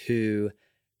parent who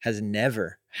has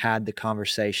never had the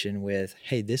conversation with,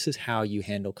 hey, this is how you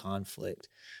handle conflict?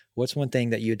 What's one thing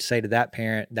that you would say to that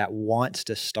parent that wants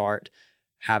to start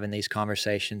having these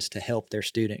conversations to help their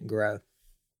student grow?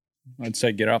 I'd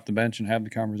say get off the bench and have the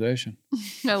conversation.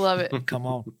 I love it. Come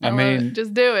on. I mean,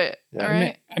 just do it. All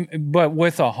right. But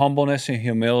with a humbleness and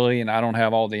humility, and I don't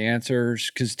have all the answers,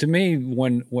 because to me,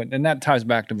 when and that ties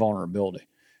back to vulnerability.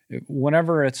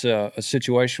 Whenever it's a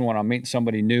situation when I'm meeting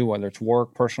somebody new, whether it's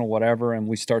work, personal, whatever, and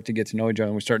we start to get to know each other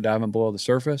and we start diving below the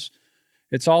surface,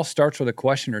 it's all starts with a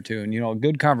question or two. And, a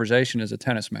good conversation is a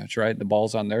tennis match, right? The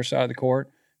ball's on their side of the court.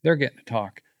 They're getting to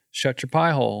talk. Shut your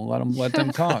pie hole. Let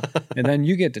them talk. And then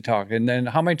you get to talk. And then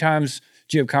how many times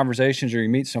do you have conversations or you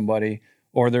meet somebody,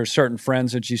 or there's certain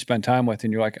friends that you spend time with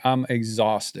and you're like, I'm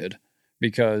exhausted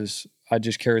because I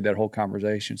just carried that whole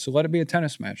conversation. So let it be a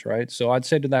tennis match, right? So I'd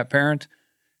say to that parent,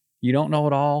 you don't know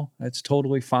it all. That's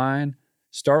totally fine.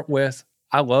 Start with,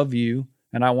 I love you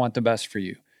and I want the best for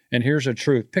you. And here's a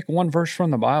truth. Pick one verse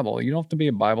from the Bible. You don't have to be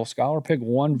a Bible scholar. Pick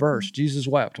one verse. Jesus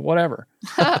wept, whatever.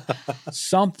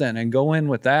 Something, and go in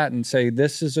with that and say,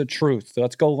 this is a truth.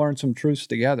 Let's go learn some truths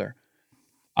together.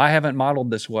 I haven't modeled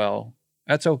this well.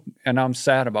 That's okay. And I'm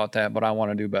sad about that, but I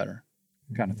want to do better,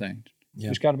 kind of thing. Yeah.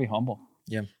 Just got to be humble.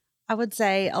 Yeah. I would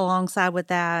say alongside with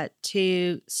that,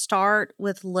 to start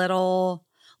with little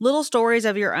stories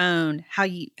of your own, how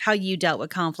you dealt with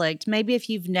conflict. Maybe if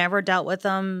you've never dealt with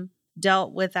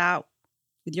that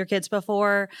with your kids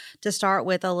before, to start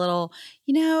with a little,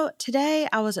 today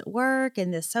I was at work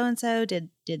and this so-and-so did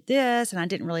this and I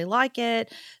didn't really like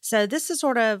it. So this is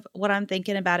sort of what I'm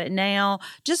thinking about it now.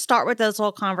 Just start with those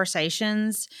little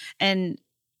conversations. And,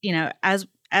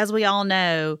 as we all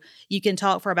know, you can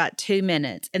talk for about 2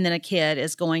 minutes and then a kid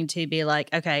is going to be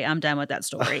like, okay, I'm done with that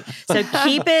story. So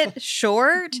keep it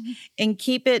short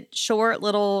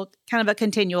little kind of a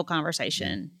continual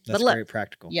conversation. That's very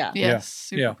practical. Yeah. Yes.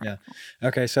 Yeah.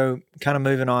 Okay, so kind of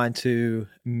moving on to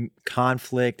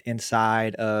conflict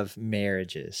inside of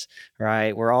marriages,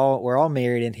 right? We're all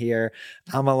married in here.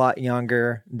 I'm a lot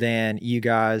younger than you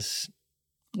guys.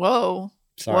 Whoa.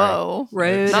 Sorry. Whoa.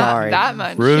 Rude. Not Sorry. that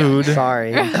much. Rude.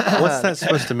 Sorry. What's that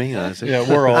supposed to mean, Isaac? Yeah,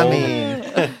 we're old. I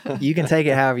mean, you can take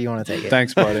it however you want to take it.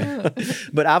 Thanks, buddy.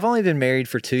 But I've only been married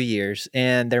for 2 years,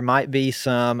 and there might be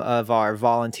some of our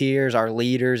volunteers, our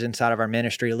leaders inside of our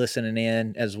ministry listening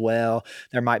in as well.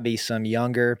 There might be some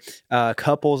younger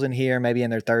couples in here, maybe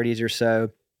in their 30s or so.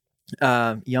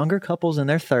 Younger couples in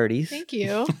their 30s. Thank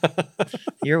you.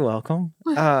 You're welcome.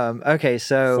 Okay,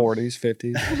 so 40s,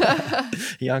 50s.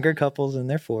 younger couples in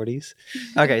their 40s.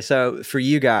 Okay, so for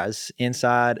you guys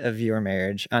inside of your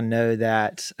marriage, I know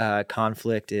that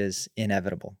conflict is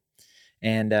inevitable.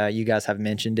 And you guys have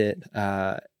mentioned it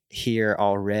here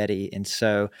already. And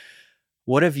so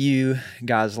what have you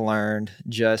guys learned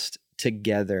just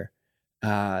together,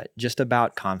 just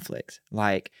about conflict?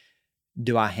 Like,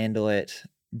 do I handle it?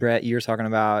 Brett, you're talking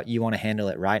about you want to handle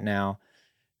it right now.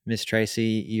 Miss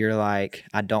Tracy, you're like,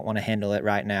 I don't want to handle it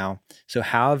right now. So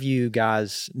how have you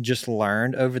guys just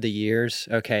learned over the years?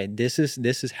 Okay, this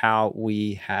is how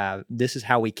we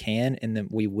can, and then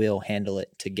we will handle it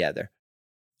together.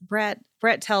 Brett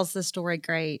tells the story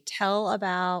great. Tell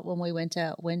about when we went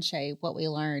to WindShape, what we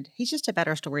learned. He's just a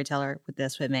better storyteller with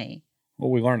me.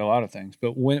 Well, we learned a lot of things,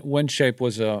 but WindShape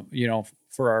was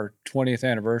for our 20th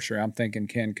anniversary, I'm thinking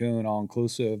Cancun, all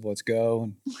inclusive. Let's go.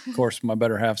 And of course, my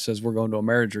better half says we're going to a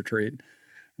marriage retreat.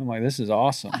 I'm like, this is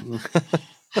awesome.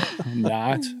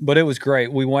 Not, but it was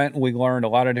great. We went. We learned a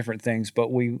lot of different things. But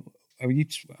I'm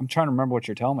trying to remember what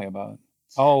you're telling me about.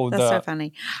 Oh, that's so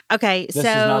funny. Okay, this is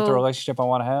not the relationship I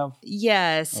want to have.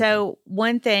 Yeah. So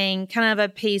one thing, kind of a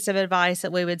piece of advice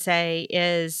that we would say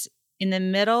is, in the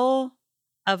middle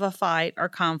of a fight or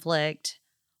conflict,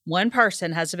 one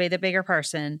person has to be the bigger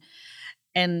person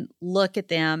and look at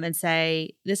them and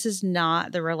say, this is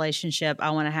not the relationship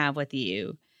I want to have with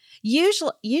you.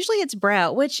 Usually it's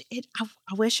Brett, which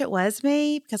I wish it was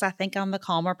me because I think I'm the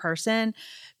calmer person,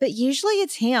 but usually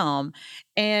it's him.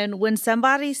 And when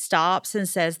somebody stops and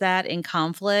says that in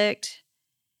conflict,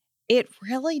 it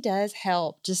really does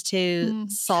help just to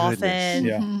soften.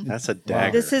 Yeah, that's a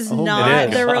dagger. This is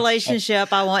not the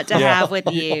relationship I want to have with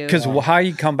you. Because how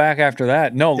you come back after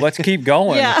that? No, let's keep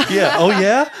going. Yeah. Oh,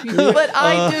 yeah? But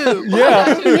I do.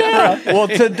 Yeah. Well,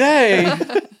 today,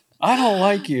 I don't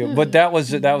like you. But that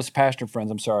was pastor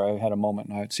friends. I'm sorry. I had a moment.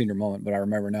 I had senior moment, but I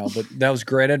remember now. But that was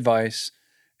great advice.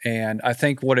 And I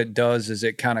think what it does is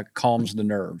it kind of calms the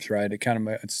nerves, right?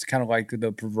 It's kind of like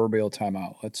the proverbial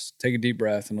timeout. Let's take a deep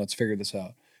breath and let's figure this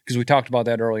out. Because we talked about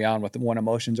that early on with when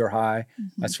emotions are high.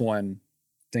 Mm-hmm. That's when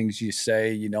things you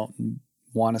say you don't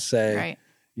want to say.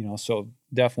 Right. So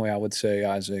definitely I would say,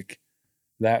 Isaac,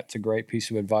 that's a great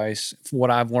piece of advice. What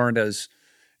I've learned is,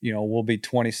 we'll be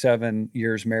 27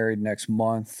 years married next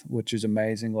month, which is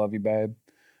amazing. Love you, babe.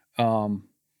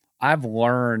 I've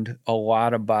learned a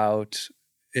lot about.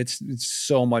 It's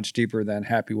so much deeper than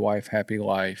happy wife, happy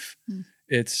life.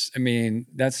 Mm.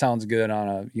 That sounds good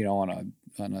on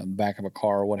a back of a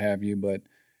car or what have you. But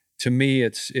to me,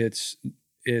 it's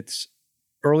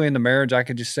early in the marriage. I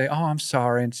could just say, "Oh, I'm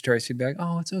sorry," and Tracy'd be like,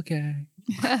 "Oh, it's okay."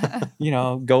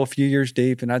 Go a few years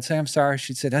deep, and I'd say, "I'm sorry."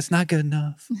 She'd say, "That's not good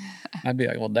enough." I'd be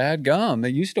like, "Well, dadgum,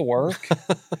 it used to work."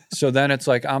 So then it's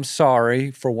like, "I'm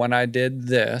sorry for when I did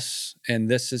this, and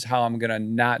this is how I'm going to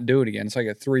not do it again." It's like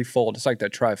a threefold. It's like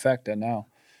that trifecta now.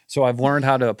 So I've learned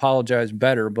how to apologize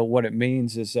better, but what it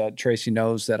means is that Tracy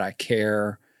knows that I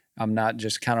care. I'm not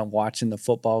just kind of watching the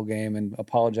football game and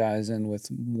apologizing with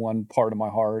one part of my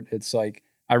heart. It's like,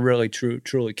 I really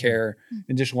truly care,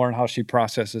 and just learn how she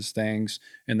processes things,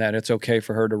 and that it's okay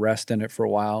for her to rest in it for a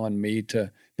while and me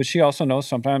to, but she also knows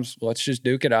sometimes let's just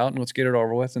duke it out and let's get it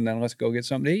over with and then let's go get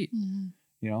something to eat,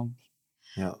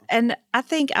 Yeah. And I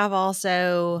think I've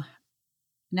also,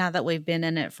 now that we've been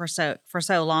in it for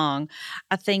so long,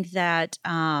 I think that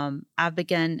I've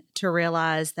begun to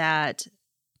realize that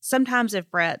sometimes if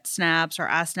Brett snaps or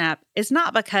I snap, it's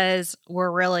not because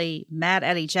we're really mad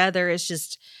at each other. It's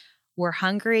just, we're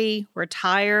hungry, we're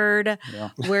tired, Yeah.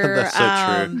 we're That's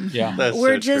so true. Yeah. That's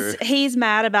we're so just true. he's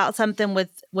mad about something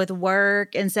with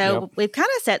work, and so Yep. we've kind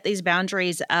of set these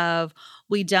boundaries of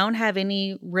we don't have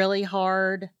any really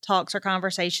hard talks or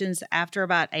conversations after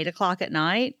about 8:00 at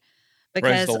night, Praise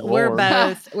because the we're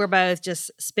Lord. both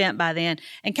just spent by then,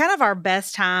 and kind of our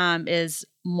best time is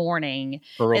morning.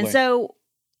 Early. And so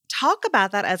talk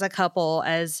about that as a couple,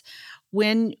 as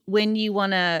when you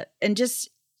want to, and just,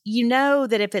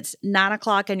 that if it's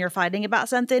 9:00 and you're fighting about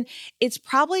something, it's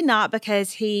probably not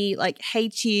because he like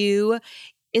hates you.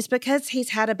 It's because he's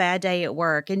had a bad day at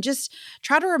work, and just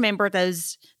try to remember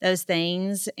those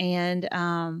things, and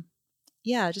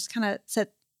just kind of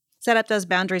set up those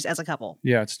boundaries as a couple.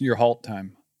 Yeah, it's your halt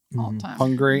time. all the time.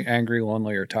 Hungry, angry,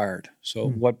 lonely, or tired. So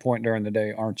what point during the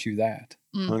day aren't you that?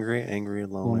 Hungry, angry,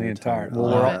 lonely, Lonely and and tired. tired.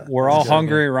 Well, I love it. we're all That's good.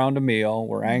 hungry around a meal.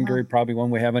 We're angry probably when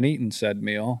we haven't eaten said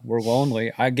meal. We're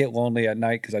lonely. I get lonely at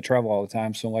night because I travel all the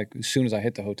time. So like as soon as I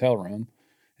hit the hotel room,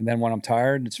 and then when I'm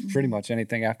tired, it's pretty much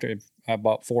anything after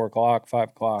about 4:00,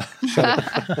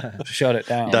 5:00. Shut it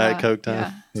down. Diet Coke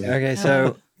time. Yeah. Okay,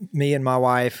 so me and my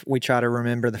wife, we try to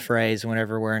remember the phrase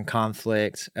whenever we're in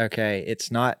conflict. Okay,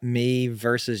 it's not me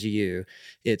versus you.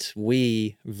 It's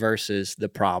we versus the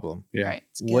problem. Yeah. Right.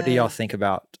 What do y'all think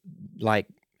about, like,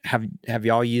 have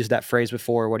y'all used that phrase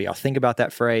before? What do y'all think about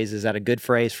that phrase? Is that a good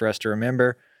phrase for us to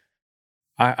remember?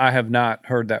 I have not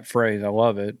heard that phrase. I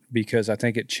love it because I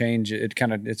think it changes.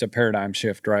 It's a paradigm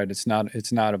shift, right? At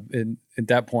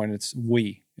that point, it's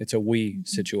we. It's a we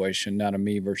situation, not a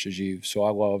me versus you. So I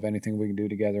love anything we can do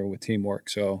together with teamwork.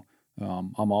 So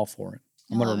I'm all for it.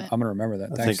 I'm gonna remember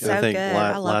that. I Thanks. think So good.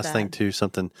 I love last thing that. too,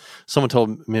 someone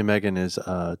told me and Megan is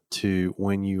to,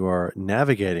 when you are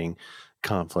navigating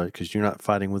conflict, because you're not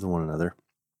fighting with one another,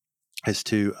 is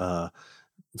to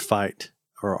fight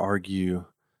or argue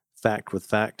fact with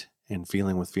fact and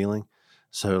feeling with feeling.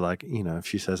 So like, if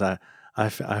she says, I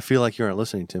feel like you aren't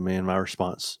listening to me, and my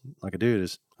response, like I do,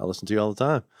 is I listen to you all the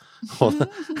time. Well,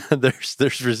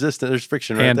 there's resistance, there's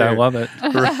friction right And there. I love it.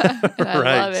 Right. And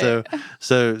I love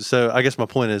it. So I guess my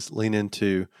point is lean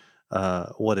into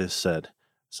what is said.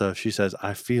 So if she says,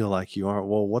 I feel like you aren't,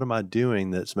 well, what am I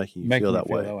doing that's making you feel that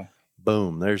way?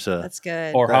 Boom. There's a, That's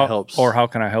good. Or that helps. Or how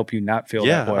can I help you not feel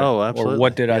Yeah. that way? Oh, absolutely. Or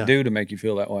what did I Yeah. do to make you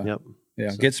feel that way? Yep. Yeah.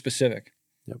 So- Get specific.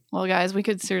 Well, guys, we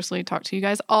could seriously talk to you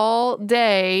guys all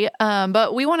day,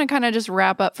 but we want to kind of just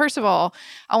wrap up. First of all,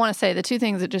 I want to say the two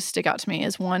things that just stick out to me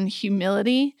is one,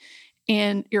 humility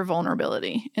and your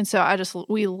vulnerability. And so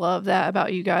we love that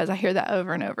about you guys. I hear that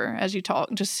over and over as you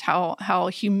talk, just how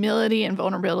humility and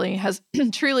vulnerability has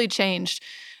truly changed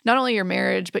not only your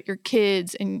marriage, but your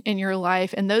kids and your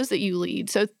life and those that you lead.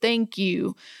 So thank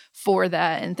you for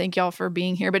that. And thank y'all for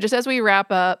being here. But just as we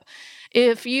wrap up,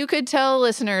 if you could tell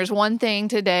listeners one thing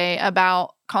today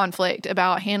about conflict,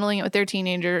 about handling it with their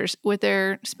teenagers, with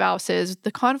their spouses,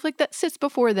 the conflict that sits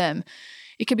before them,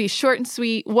 it could be short and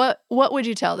sweet. What would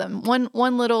you tell them? One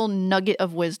little nugget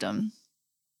of wisdom.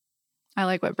 I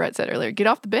like what Brett said earlier. Get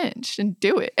off the bench and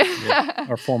do it. Yeah.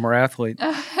 Our former athlete.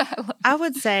 I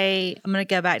would say, I'm going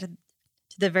to go back to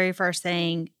the very first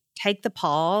thing. Take the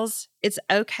pause. It's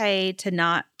okay to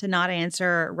not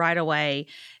answer right away.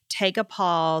 Take a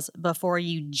pause before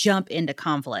you jump into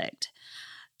conflict.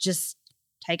 Just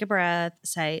take a breath.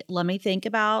 Say, let me think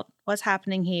about what's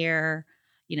happening here.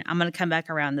 I'm going to come back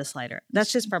around this later.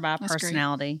 That's just for my That's great.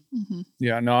 personality. Mm-hmm.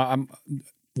 Yeah, no,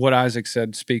 what Isaac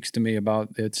said speaks to me about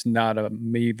it's not a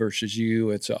me versus you,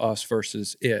 it's a us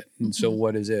versus it. And so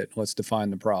what is it? Let's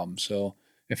define the problem. So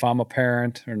if I'm a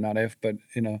parent, or not if, but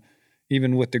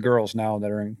even with the girls now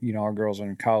that are in, our girls are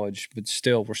in college, but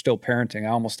still, we're still parenting. I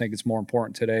almost think it's more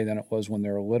important today than it was when they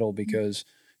were little because,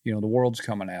 the world's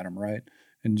coming at them, right?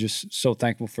 And just so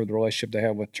thankful for the relationship they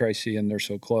have with Tracy, and they're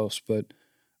so close. But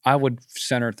I would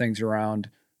center things around,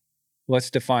 let's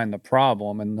define the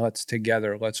problem, and let's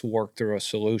work through a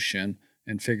solution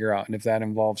and figure out. And if that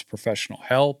involves professional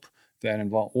help,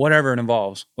 whatever it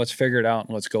involves, let's figure it out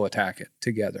and let's go attack it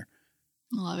together.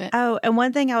 Love it. Oh, and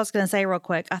one thing I was going to say real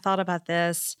quick, I thought about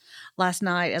this last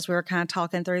night as we were kind of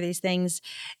talking through these things,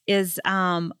 is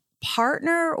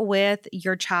partner with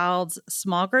your child's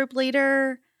small group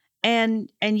leader and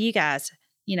you guys,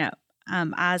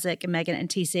 Isaac and Megan and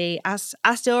TC.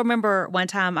 I still remember one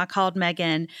time I called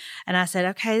Megan and I said,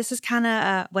 okay, this is kind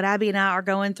of what Abby and I are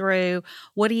going through.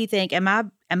 What do you think? Am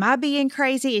I being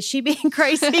crazy? Is she being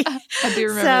crazy? I do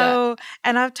remember that.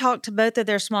 And I've talked to both of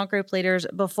their small group leaders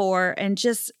before and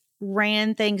just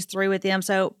ran things through with them.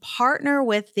 So partner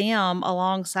with them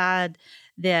alongside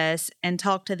this and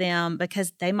talk to them,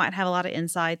 because they might have a lot of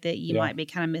insight that you might be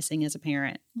kind of missing as a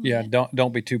parent. Yeah,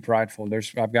 don't be too prideful.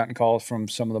 I've gotten calls from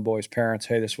some of the boys' parents,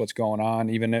 hey, this is what's going on,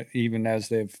 even as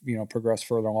they've, progressed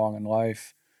further along in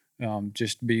life.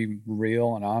 Just be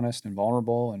real and honest and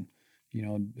vulnerable, and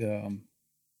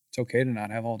it's okay to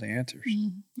not have all the answers.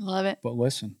 Love it. But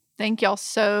listen. Thank y'all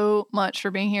so much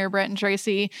for being here, Brett and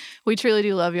Tracy. We truly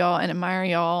do love y'all and admire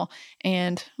y'all.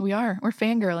 And we're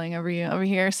fangirling over you over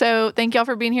here. So thank y'all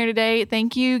for being here today.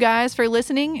 Thank you guys for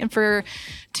listening and for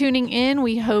tuning in.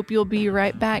 We hope you'll be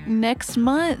right back next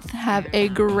month. Have a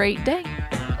great day.